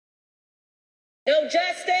No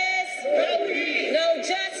justice. No peace. No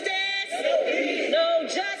justice. No peace. No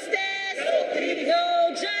justice. No peace. No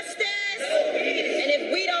justice. No peace. And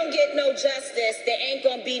if we don't get no justice, there ain't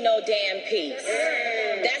gonna be no damn peace.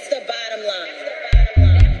 That's the bottom line.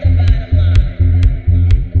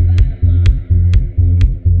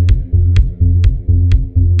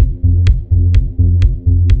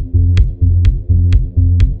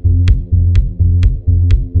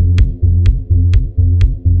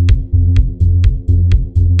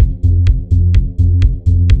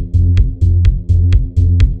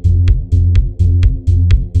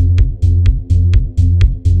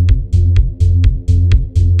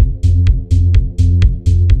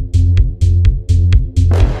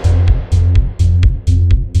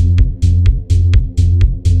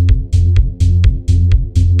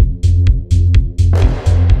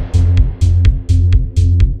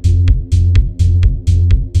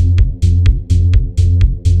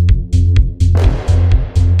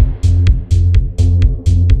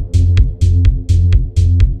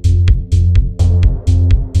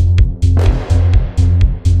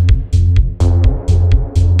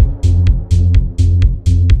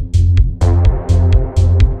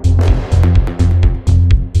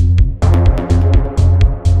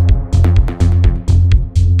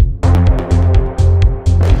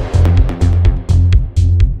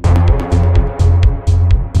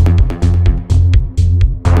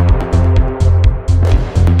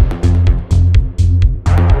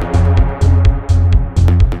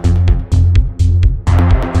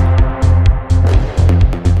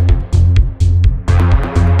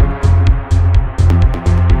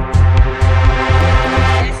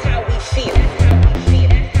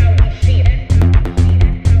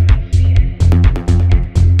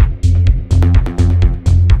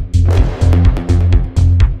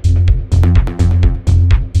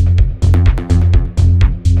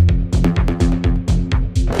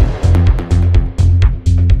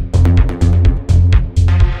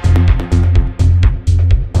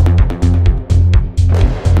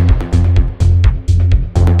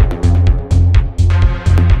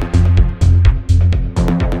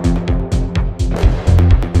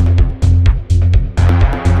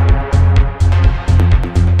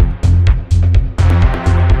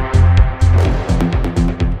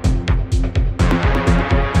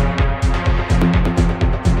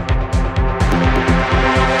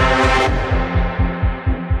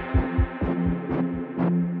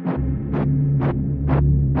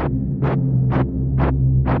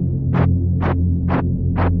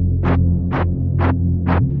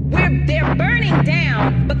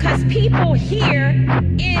 Because people here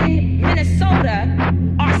in Minnesota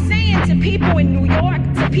are saying to people in New York,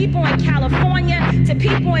 to people in California, to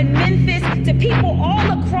people in Memphis, to people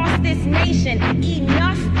all across this nation,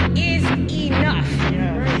 enough is enough.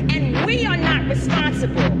 And we are not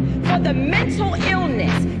responsible for the mental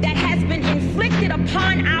illness that has been inflicted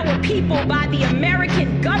upon our people by the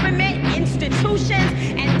American government, institutions,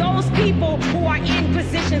 and those people who are in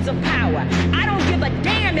positions of power. I don't give a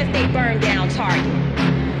damn if they burn down Target.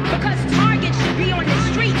 Because Target should be on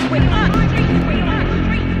the streets with us.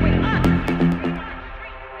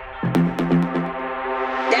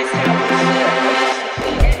 That's how we feel.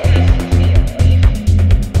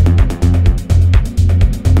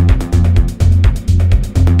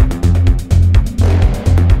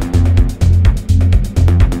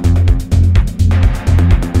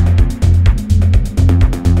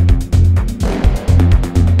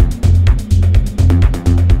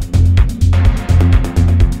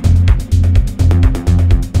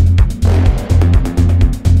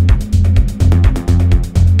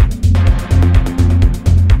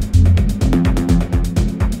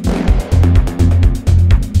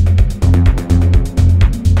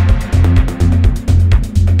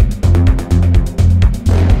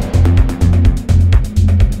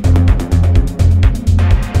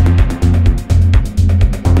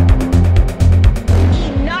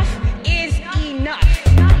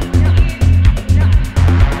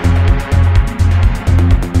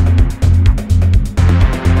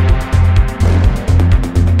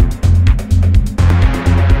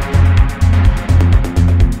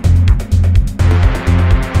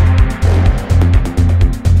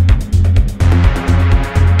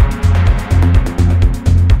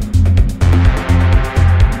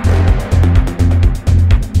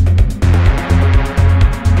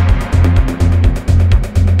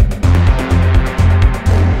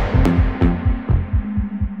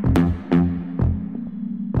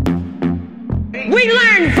 We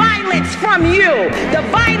learned violence from you. The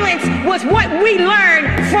violence was what we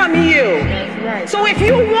learned from you. So if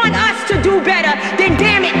you want us to do better, then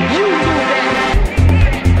damn it, you do better.